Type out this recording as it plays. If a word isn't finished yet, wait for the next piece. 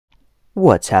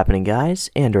What's happening, guys?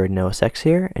 Android NoSX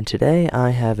here, and today I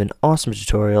have an awesome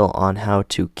tutorial on how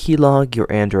to keylog your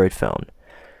Android phone.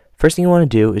 First thing you want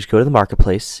to do is go to the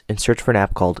marketplace and search for an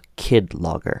app called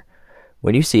Keylogger.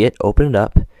 When you see it, open it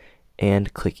up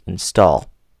and click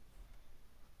install.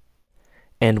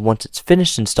 And once it's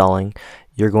finished installing,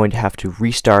 you're going to have to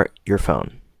restart your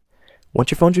phone. Once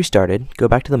your phone's restarted, go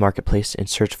back to the marketplace and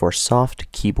search for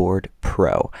Soft Keyboard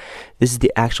Pro. This is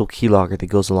the actual keylogger that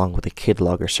goes along with the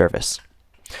Keylogger service.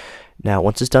 Now,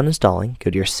 once it's done installing, go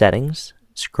to your settings,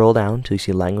 scroll down until you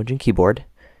see language and keyboard,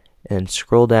 and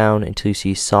scroll down until you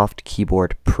see Soft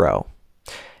Keyboard Pro.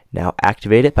 Now,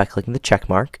 activate it by clicking the check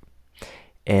mark,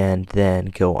 and then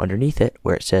go underneath it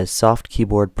where it says Soft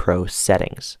Keyboard Pro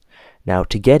Settings. Now,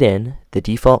 to get in, the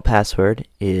default password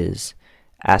is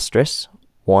 *.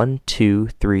 1, 2,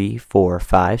 3, 4,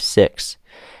 5, 6,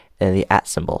 and the @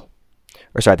 symbol,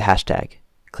 or sorry, the hashtag.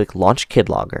 Click Launch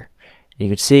Keylogger, and you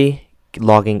can see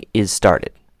logging is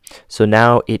started. So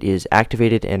now it is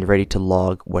activated and ready to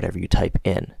log whatever you type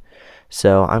in.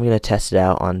 So I'm going to test it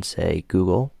out on, say,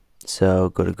 Google. So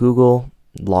go to Google,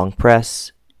 long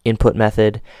press, input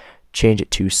method, change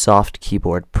it to Soft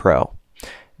Keyboard Pro.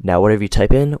 Now whatever you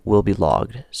type in will be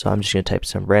logged. So I'm just going to type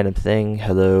some random thing.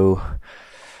 Hello,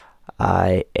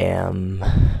 I am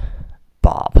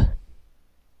Bob.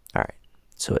 Alright,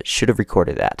 so it should have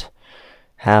recorded that.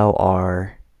 How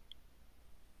are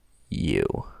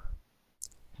you?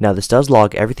 Now this does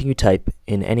log everything you type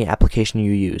in any application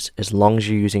you use, as long as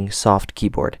you're using Soft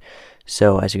Keyboard.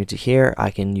 So as you can see here, I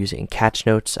can use it in Catch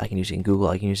Notes, I can use it in Google,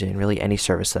 I can use it in really any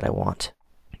service that I want.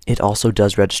 It also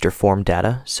does register form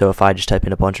data, so if I just type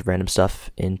in a bunch of random stuff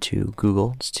into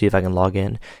Google to see if I can log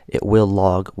in, it will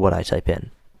log what I type in.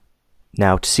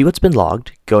 Now, to see what's been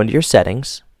logged, go into your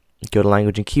settings, go to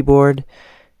language and keyboard,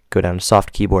 go down to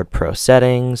Soft Keyboard Pro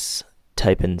settings,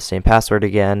 type in the same password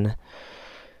again.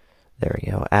 There we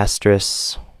go, *,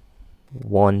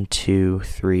 1, 2,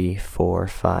 3, 4,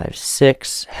 5,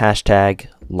 6, hashtag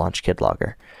launch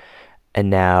Keylogger. And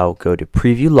now go to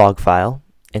preview log file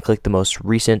and click the most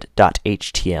recent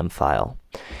 .htm file.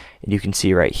 And you can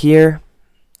see right here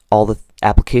all the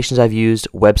applications I've used,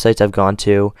 websites I've gone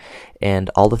to,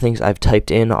 and all the things I've typed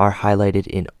in are highlighted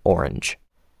in orange.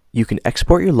 You can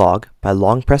export your log by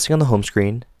long pressing on the home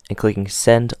screen and clicking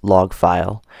Send Log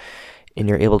File, and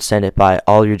you're able to send it by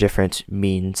all your different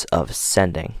means of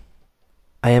sending.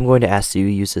 I am going to ask that you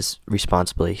use this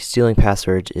responsibly. Stealing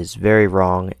passwords is very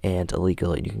wrong and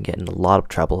illegal, and you can get in a lot of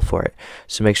trouble for it.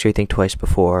 So make sure you think twice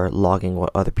before logging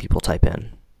what other people type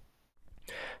in.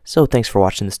 So thanks for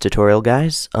watching this tutorial,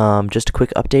 guys. Just a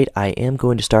quick update, I am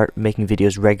going to start making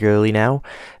videos regularly now.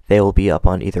 They will be up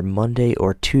on either Monday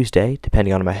or Tuesday,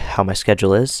 depending on how my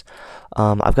schedule is.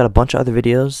 I've got a bunch of other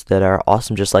videos that are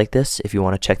awesome just like this if you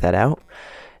want to check that out.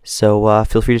 So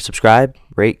feel free to subscribe,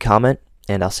 rate, comment,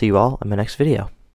 and I'll see you all in my next video.